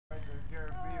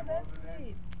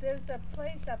There's a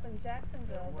place up in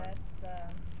Jacksonville that's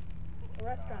a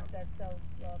restaurant that sells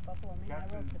buffalo meat. I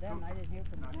worked for them. I didn't hear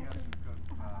from them. You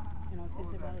know, since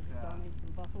they wanted to donate some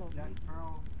buffalo meat.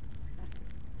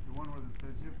 The one where the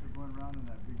ships are going around in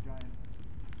that big giant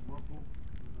whirlpool.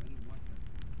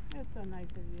 It's so nice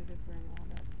of you to bring all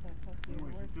that stuff up here.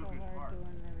 We're so hard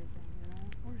doing everything, you know.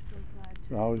 We're so glad to.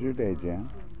 So how was your day, Jan?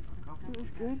 It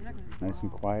was good. Nice and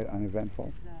quiet,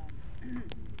 uneventful?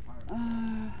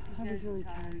 I was really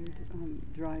tired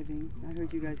driving. I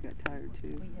heard you guys got tired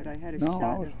too, but I had a No, shot.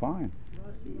 I was fine.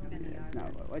 That's not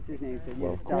what's his name said. You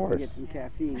Well, had to of stop and get course. some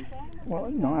caffeine.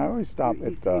 Well, you know, I always stop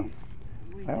at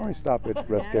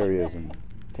rest areas and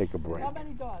take a break. How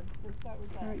many dogs? We'll start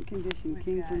with that. Current condition,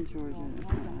 Kingsland, Georgia.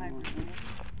 That's what I want.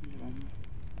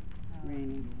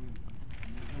 Raining.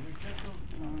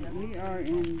 We are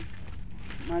in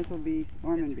Myrtle Beach,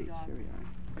 Ormond Beach. Here we are.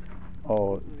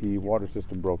 Oh, the water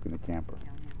system broke in the camper.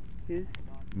 His?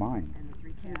 Mine.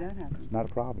 How did that happen? Not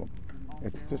a problem.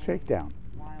 It's a shakedown.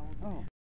 Oh.